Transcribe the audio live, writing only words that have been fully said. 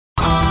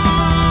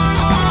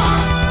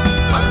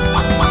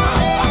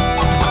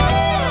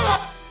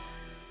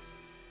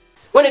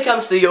When it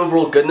comes to the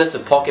overall goodness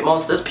of Pocket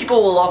Monsters,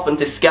 people will often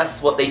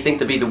discuss what they think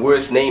to be the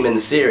worst name in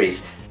the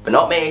series. But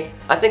not me.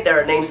 I think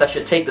there are names that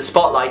should take the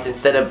spotlight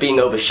instead of being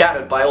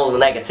overshadowed by all the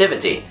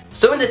negativity.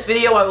 So in this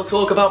video I will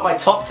talk about my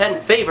top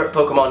 10 favourite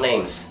Pokemon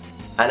names.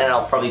 And then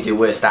I'll probably do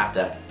worst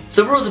after.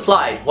 So rules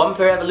applied, one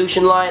per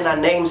evolution line,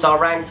 and names are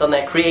ranked on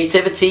their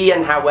creativity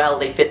and how well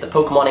they fit the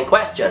Pokemon in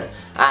question.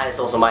 And it's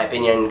also my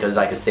opinion because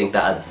I could think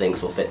that other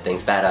things will fit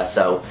things better.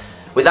 So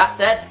with that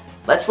said,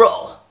 let's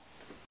roll.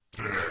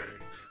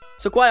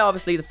 So quite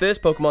obviously the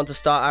first Pokemon to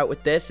start out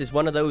with this is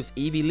one of those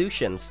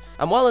evolutions.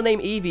 And while the name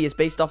Eevee is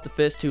based off the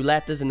first two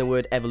letters in the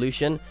word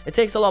evolution, it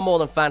takes a lot more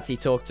than fancy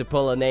talk to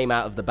pull a name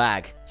out of the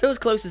bag. So as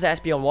close as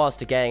Espeon was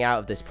to getting out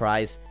of this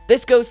prize,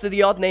 this goes to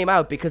the odd name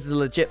out because of the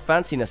legit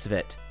fanciness of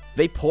it.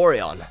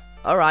 Vaporeon.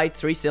 Alright,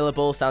 3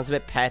 syllables, sounds a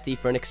bit petty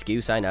for an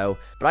excuse, I know,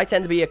 but I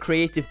tend to be a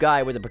creative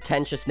guy with a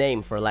pretentious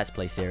name for a Let's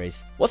Play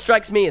series. What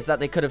strikes me is that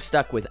they could have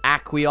stuck with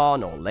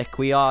Aqueon or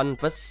Liquion,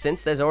 but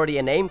since there's already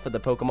a name for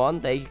the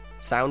Pokemon, they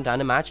sound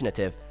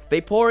unimaginative.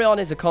 Vaporeon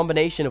is a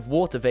combination of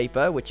water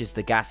vapor, which is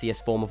the gaseous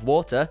form of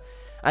water,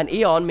 and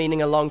eon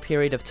meaning a long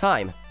period of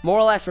time, more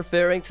or less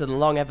referring to the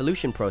long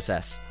evolution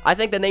process. I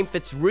think the name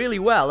fits really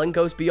well and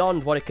goes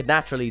beyond what it could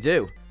naturally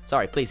do.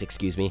 Sorry, please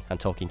excuse me, I'm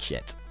talking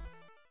shit.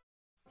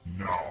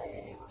 No.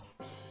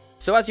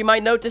 So as you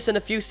might notice in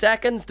a few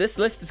seconds, this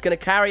list is going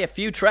to carry a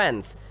few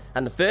trends.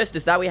 And the first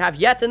is that we have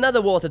yet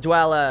another water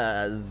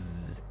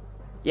dwellers.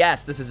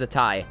 Yes, this is a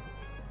tie.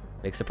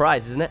 Big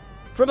surprise, isn't it?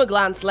 From a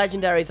glance,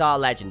 legendaries are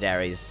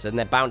legendaries, and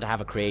they're bound to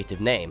have a creative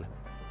name.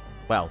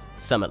 Well,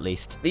 some at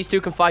least. These two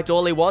can fight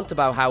all they want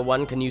about how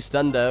one can use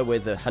thunder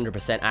with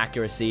 100%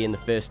 accuracy in the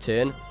first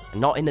turn,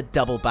 and not in a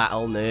double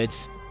battle,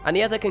 nerds. And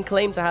the other can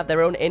claim to have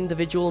their own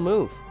individual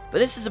move. But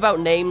this is about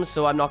names,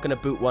 so I'm not going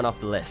to boot one off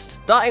the list.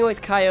 Starting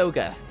with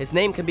Kyogre. His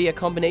name can be a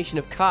combination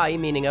of Kai,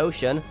 meaning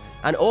ocean,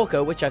 and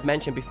Orca, which I've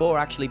mentioned before,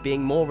 actually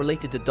being more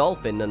related to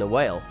dolphin than a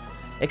whale.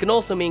 It can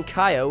also mean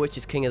Kaio, which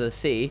is king of the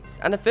sea,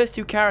 and the first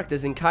two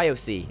characters in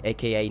Kaiosea,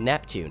 aka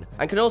Neptune,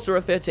 and can also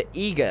refer to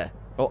Eager,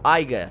 or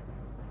Iger,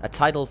 a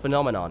tidal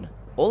phenomenon.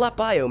 All that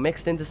bio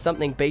mixed into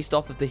something based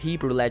off of the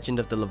Hebrew legend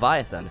of the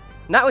Leviathan.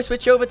 Now we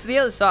switch over to the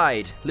other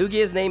side.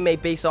 Lugia's name may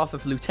base off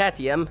of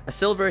Lutetium, a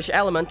silverish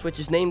element which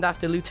is named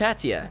after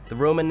Lutetia, the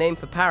Roman name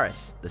for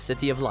Paris, the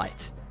city of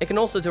light. It can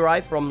also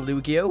derive from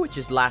Lugio, which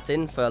is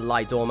Latin for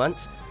lie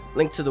dormant,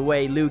 linked to the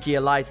way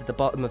Lugia lies at the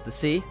bottom of the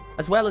sea,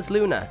 as well as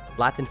Luna,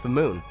 Latin for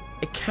moon.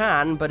 It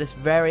can, but it's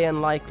very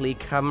unlikely,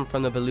 come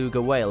from the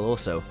beluga whale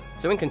also.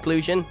 So in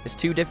conclusion, it's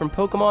two different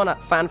Pokemon at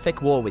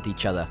fanfic war with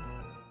each other.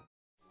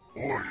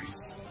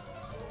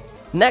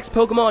 Next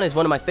Pokemon is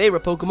one of my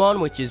favorite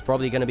Pokemon, which is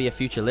probably going to be a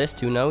future list,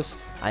 who knows.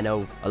 I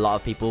know a lot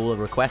of people will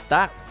request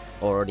that,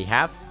 or already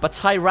have, but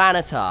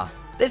Tyranitar.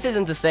 This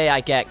isn't to say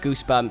I get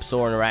goosebumps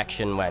or an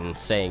erection when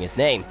saying his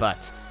name,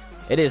 but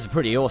it is a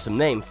pretty awesome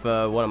name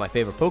for one of my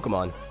favorite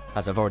Pokemon,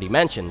 as I've already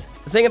mentioned.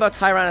 The thing about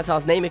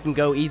Tyranitar's name, it can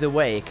go either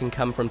way. It can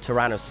come from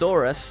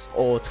Tyrannosaurus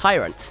or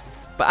Tyrant.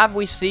 But as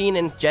we've seen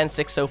in Gen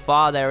 6 so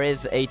far, there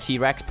is a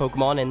T-Rex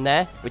Pokemon in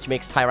there, which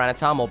makes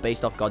Tyranitar more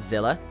based off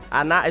Godzilla,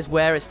 and that is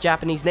where its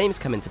Japanese names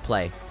come into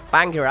play.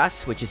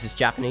 Bangiras, which is his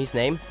Japanese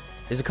name,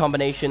 is a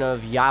combination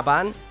of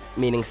Yaban,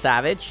 meaning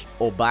savage,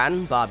 or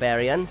Ban,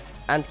 barbarian,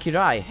 and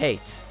Kirai,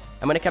 hate.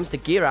 And when it comes to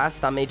Giras,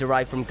 that may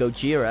derive from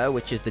Gojira,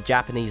 which is the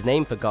Japanese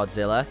name for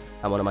Godzilla,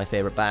 and one of my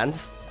favorite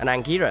bands, and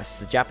Anguirus,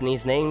 the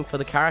Japanese name for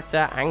the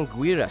character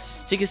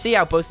Anguirus. So you can see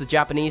how both the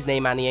Japanese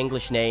name and the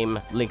English name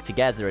link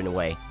together in a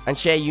way, and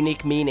share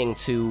unique meaning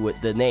to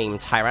the name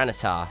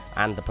Tyranitar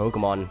and the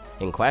Pokemon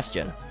in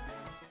question.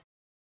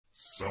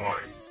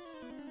 Sorry.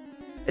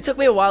 It took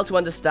me a while to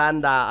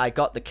understand that I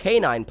got the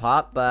canine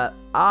part, but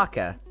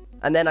Arca.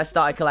 And then I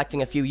started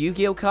collecting a few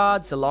Yu-Gi-Oh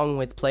cards, along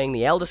with playing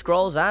the Elder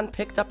Scrolls, and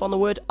picked up on the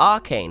word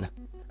arcane.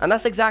 And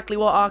that's exactly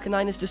what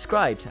Arcanine is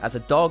described, as a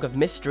dog of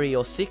mystery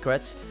or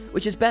secrets,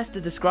 which is best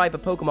to describe a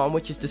Pokemon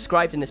which is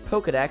described in this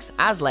Pokedex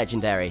as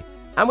legendary.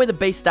 And with a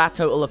base stat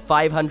total of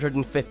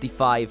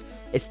 555,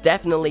 it's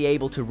definitely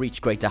able to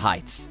reach greater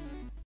heights.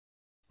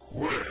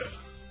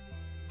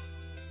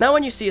 Now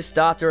when you see a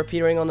starter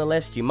appearing on the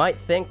list, you might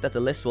think that the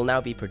list will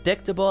now be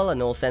predictable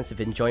and all sense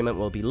of enjoyment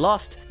will be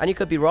lost, and you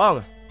could be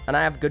wrong. And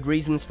I have good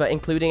reasons for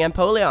including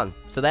Empoleon,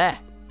 so there.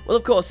 Well,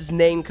 of course, his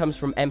name comes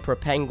from Emperor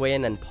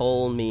Penguin, and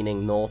Pole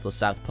meaning North or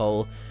South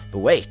Pole. But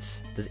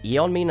wait, does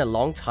Eon mean a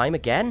long time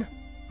again?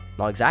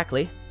 Not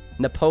exactly.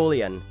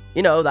 Napoleon.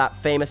 You know, that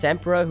famous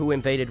emperor who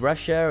invaded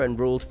Russia and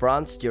ruled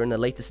France during the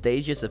later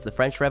stages of the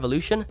French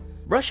Revolution?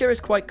 Russia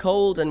is quite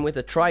cold, and with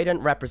a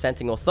trident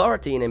representing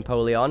authority in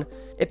Empoleon,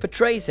 it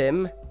portrays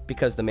him,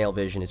 because the male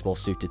version is more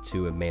suited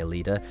to a male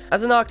leader,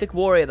 as an Arctic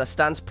warrior that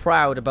stands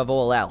proud above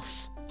all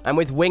else. And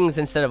with wings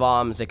instead of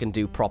arms, it can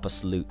do proper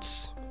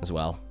salutes as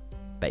well.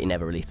 Bet you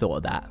never really thought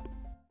of that.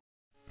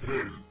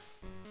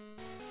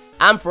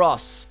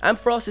 Ampharos.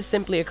 Ampharos is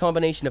simply a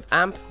combination of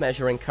amp,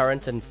 measuring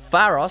current, and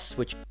pharos,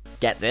 which,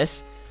 get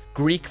this,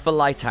 Greek for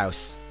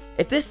lighthouse.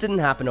 If this didn't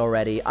happen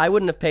already, I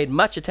wouldn't have paid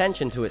much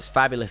attention to its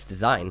fabulous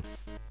design.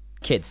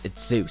 Kids,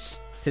 it's Zeus.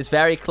 'Tis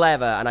very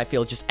clever, and I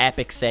feel just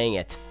epic saying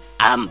it.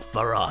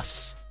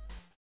 Ampharos.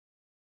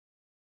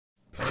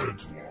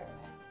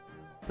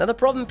 Now the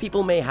problem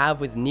people may have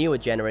with newer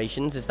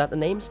generations is that the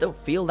names don't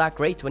feel that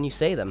great when you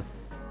say them.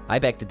 I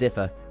beg to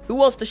differ. Who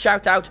wants to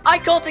shout out, "I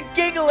called it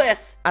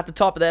Gigalith!" at the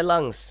top of their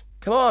lungs?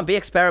 Come on, be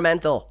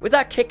experimental. With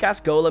that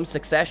kick-ass golem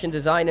succession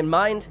design in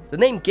mind, the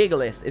name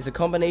Gigalith is a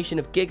combination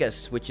of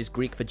Gigas, which is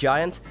Greek for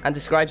giant, and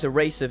describes a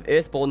race of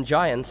earthborn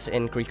giants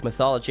in Greek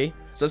mythology.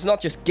 So it's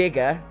not just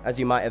Giga, as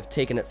you might have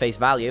taken at face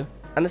value.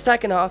 And the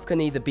second half can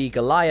either be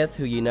Goliath,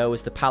 who you know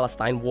is the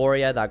Palestine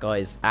warrior that got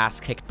his ass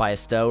kicked by a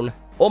stone,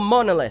 or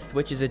Monolith,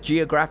 which is a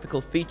geographical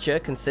feature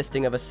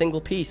consisting of a single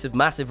piece of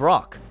massive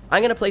rock.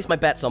 I'm going to place my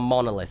bets on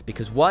Monolith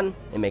because 1,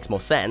 it makes more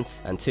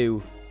sense, and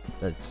 2,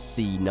 let's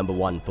see number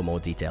 1 for more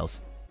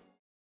details.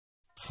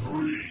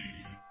 3.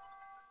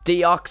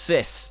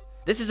 Deoxys.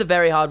 This is a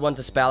very hard one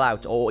to spell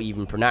out or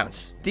even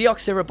pronounce.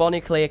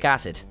 Deoxyribonucleic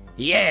acid.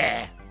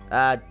 Yeah!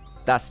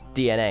 That's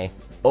DNA.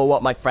 Or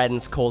what my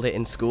friends called it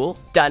in school.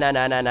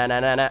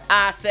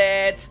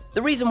 Acid!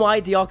 The reason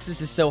why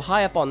Deoxys is so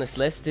high up on this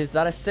list is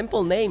that a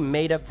simple name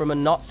made up from a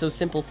not so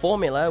simple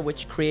formula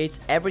which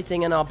creates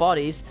everything in our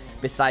bodies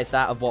besides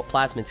that of what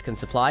plasmids can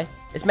supply.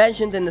 It's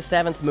mentioned in the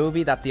 7th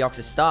movie that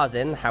Deoxys stars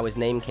in, how his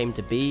name came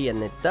to be,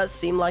 and it does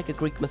seem like a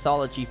Greek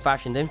mythology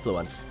fashioned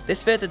influence.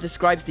 This further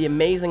describes the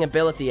amazing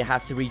ability it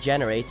has to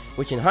regenerate,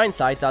 which in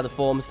hindsight are the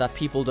forms that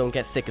people don't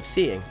get sick of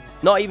seeing.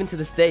 Not even to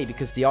this day,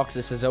 because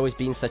Deoxys has always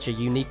been such a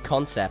unique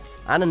concept,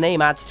 and a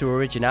name adds to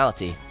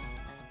originality.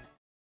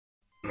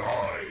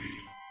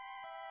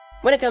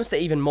 When it comes to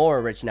even more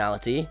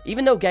originality,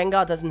 even though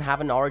Gengar doesn't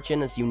have an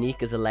origin as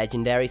unique as a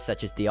legendary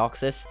such as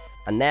Deoxys,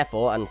 and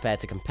therefore unfair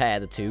to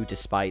compare the two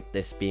despite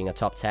this being a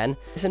top 10,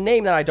 it's a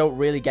name that I don't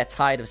really get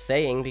tired of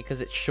saying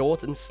because it's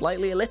short and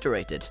slightly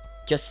alliterated.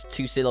 Just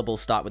 2 syllables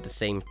start with the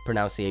same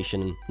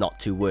pronunciation and not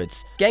 2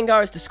 words.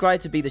 Gengar is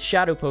described to be the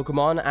shadow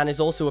Pokemon and is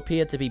also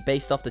appeared to be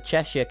based off the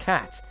Cheshire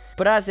Cat.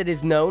 But as it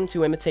is known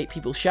to imitate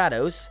people's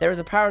shadows, there is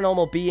a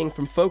paranormal being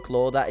from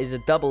folklore that is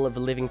a double of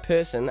a living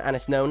person and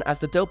is known as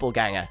the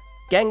Doppelganger.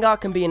 Gengar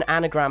can be an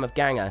anagram of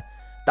Ganger.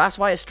 That's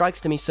why it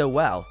strikes to me so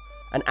well.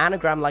 An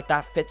anagram like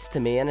that fits to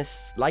me and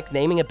it's like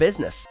naming a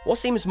business. What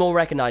seems more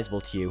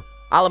recognizable to you?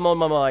 Alamon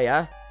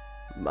Mamoya?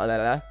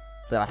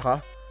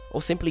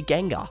 Or simply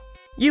Gengar?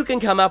 You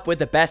can come up with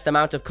the best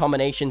amount of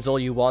combinations all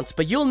you want,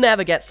 but you'll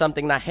never get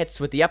something that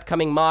hits with the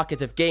upcoming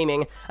market of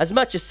gaming as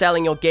much as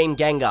selling your game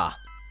Gengar.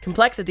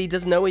 Complexity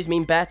doesn't always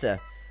mean better.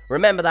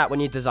 Remember that when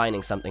you're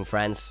designing something,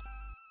 friends.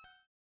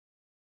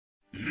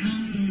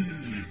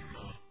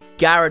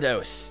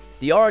 Gyarados.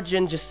 The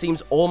origin just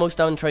seems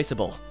almost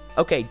untraceable.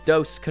 Okay,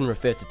 dos can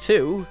refer to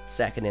 2,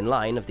 second in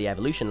line of the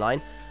evolution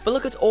line, but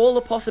look at all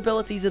the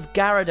possibilities of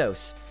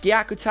Gyarados.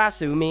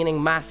 Gyakutasu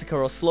meaning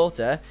massacre or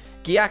slaughter,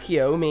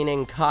 Gyakio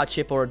meaning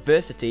hardship or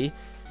adversity.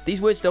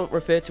 These words don't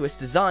refer to its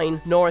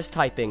design nor its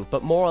typing,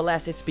 but more or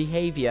less its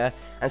behavior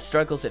and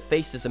struggles it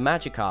faced as a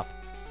Magikarp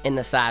in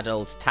the sad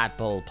old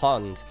tadpole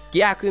pond.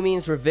 Gyaku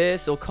means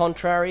reverse or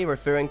contrary,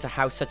 referring to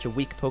how such a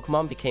weak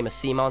Pokemon became a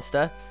sea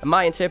monster, and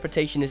my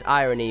interpretation is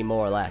irony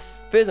more or less.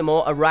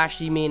 Furthermore,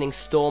 Arashi meaning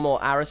storm or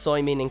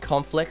Arasoi meaning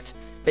conflict,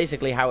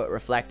 basically how it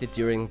reflected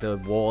during the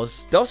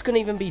wars. Dos can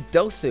even be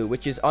Dosu,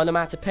 which is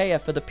onomatopoeia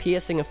for the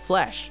piercing of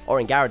flesh, or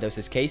in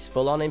Gyarados' case,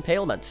 full-on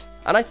impalement.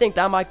 And I think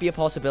that might be a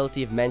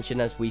possibility of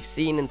mention, as we've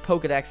seen in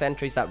Pokedex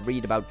entries that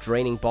read about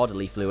draining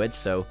bodily fluids,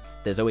 so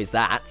there's always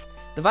that.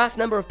 The vast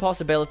number of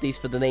possibilities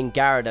for the name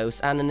Gyarados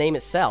and the name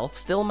itself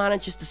still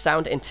manages to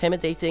sound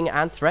intimidating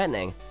and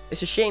threatening.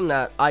 It's a shame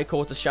that I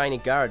Caught a Shiny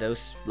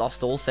Gyarados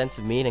lost all sense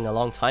of meaning a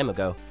long time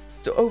ago.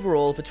 So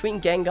overall,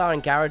 between Gengar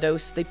and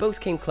Gyarados, they both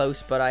came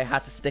close, but I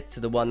had to stick to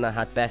the one that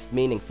had best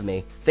meaning for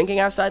me. Thinking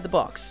outside the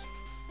box.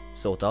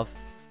 Sort of.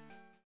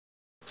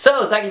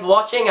 So, thank you for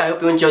watching. I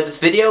hope you enjoyed this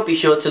video. Be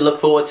sure to look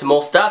forward to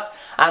more stuff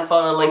and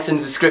follow the links in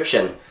the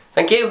description.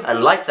 Thank you,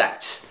 and lights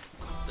out.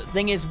 The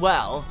thing is,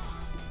 well...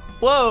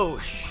 Whoa!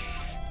 Shh!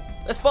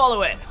 Let's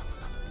follow it!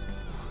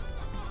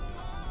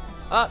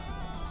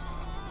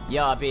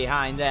 You're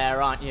behind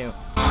there, aren't you?